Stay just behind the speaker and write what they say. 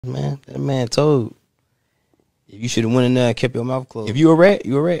Man, that man told you should have went in there and kept your mouth closed. If you a rat,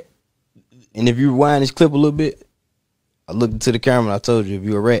 you a rat. And if you rewind this clip a little bit, I looked into the camera and I told you, if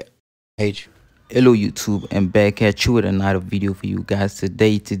you a rat, I hate you. Hello YouTube, and back at you with another video for you guys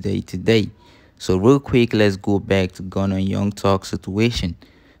today. So real quick, let's go back to Gunna and Young Talk situation.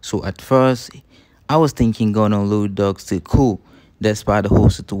 So at first, I was thinking Gunna and Lil Durk still cool, despite the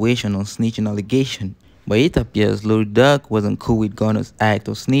whole situation on snitching allegation. But it appears Lil Durk wasn't cool with Gunna's act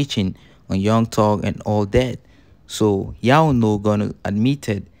of snitching on Young Talk and all that. So y'all know Gunna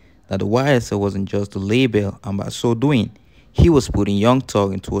admitted that the YSL wasn't just a label, and by so doing, he was putting Young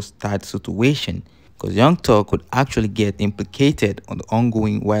Talk into a tight situation, because Young Talk could actually get implicated on the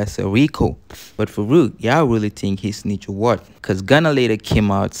ongoing YSL RICO. But for real, y'all really think he snitched or what? Because Gunna later came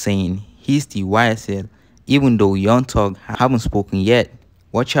out saying he's the YSL, even though Young Talk haven't spoken yet.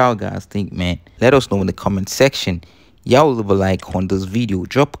 What y'all guys think, man? Let us know in the comment section. Y'all leave a like on this video,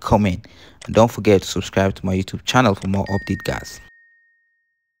 drop a comment, and don't forget to subscribe to my YouTube channel for more updates, guys.